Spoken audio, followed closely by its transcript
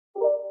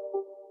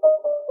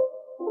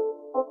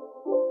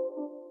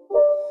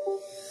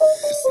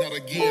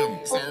start again.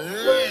 It's a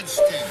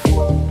redskin.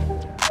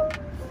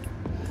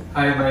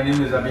 Hi, my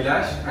name is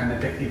Abhilash. I'm the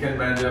technical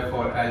manager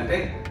for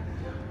Altec.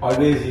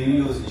 Always you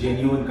use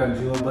genuine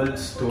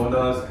consumables,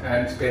 toners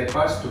and spare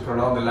parts to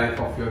prolong the life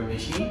of your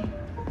machine.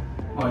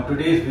 On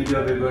today's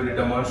video, we're going to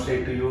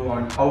demonstrate to you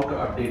on how to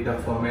update the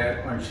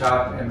firmware on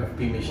SHARP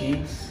MFP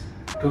machines.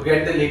 To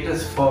get the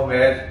latest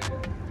firmware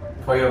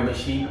for your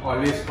machine,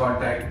 always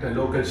contact the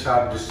local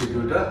SHARP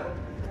distributor.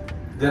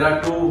 There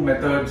are two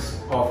methods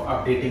of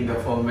updating the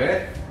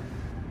firmware.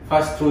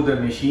 First, through the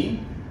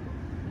machine.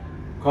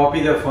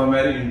 Copy the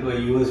firmware into a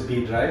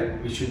USB drive,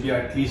 which should be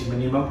at least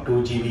minimum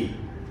 2 GB.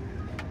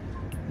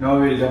 Now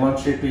we'll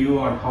demonstrate to you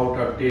on how to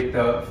update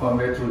the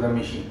firmware through the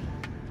machine.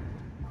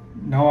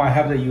 Now I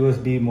have the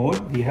USB mode.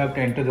 We have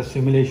to enter the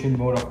simulation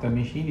mode of the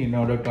machine in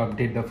order to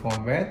update the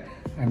firmware.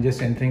 I'm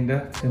just entering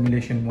the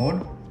simulation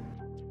mode.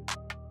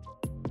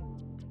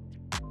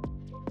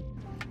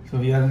 So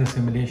we are in the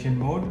simulation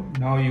mode.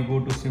 Now you go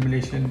to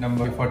simulation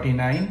number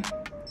 49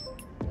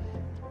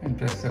 and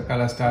press the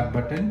color start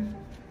button.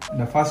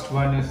 The first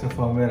one is the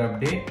firmware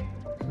update.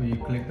 So you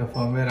click the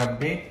firmware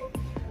update.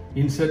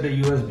 Insert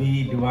the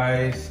USB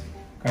device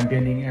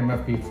containing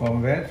MFP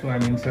firmware. So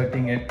I'm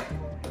inserting it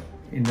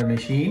in the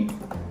machine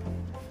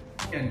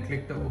and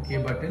click the OK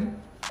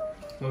button.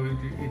 So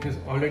it is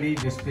already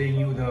displaying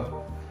you the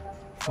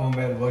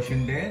firmware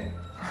version there.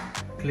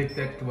 Click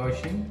that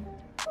version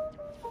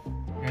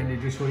and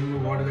it is showing you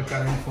what is the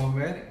current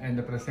firmware and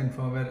the present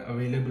firmware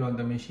available on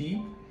the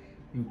machine.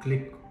 You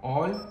click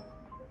all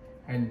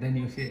and then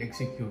you say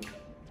execute.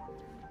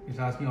 It's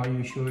asking, are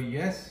you sure?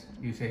 Yes,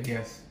 you say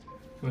yes.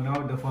 So now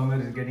the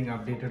firmware is getting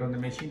updated on the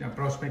machine.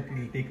 Approximately it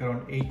will take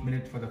around 8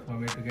 minutes for the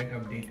firmware to get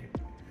updated.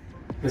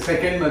 The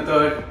second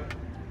method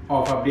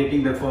of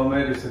updating the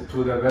firmware is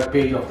through the web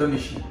page of the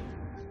machine.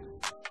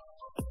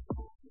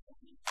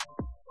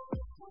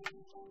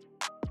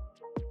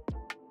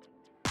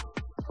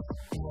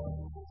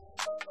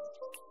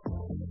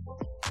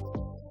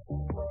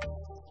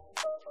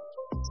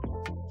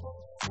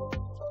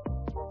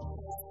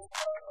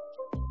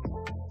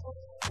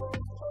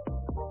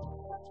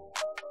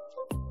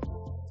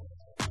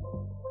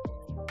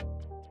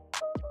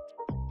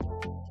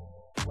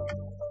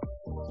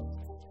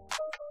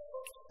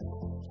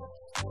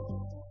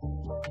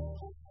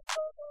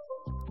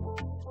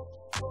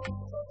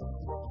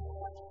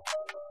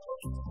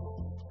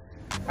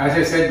 As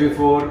I said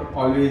before,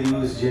 always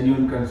use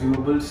genuine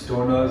consumables,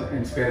 toners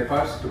and spare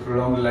parts to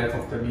prolong the life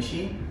of the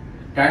machine.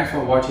 Thanks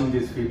for watching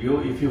this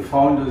video. If you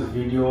found this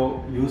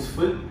video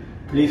useful,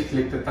 please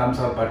click the thumbs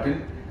up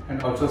button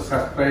and also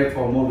subscribe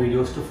for more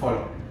videos to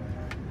follow.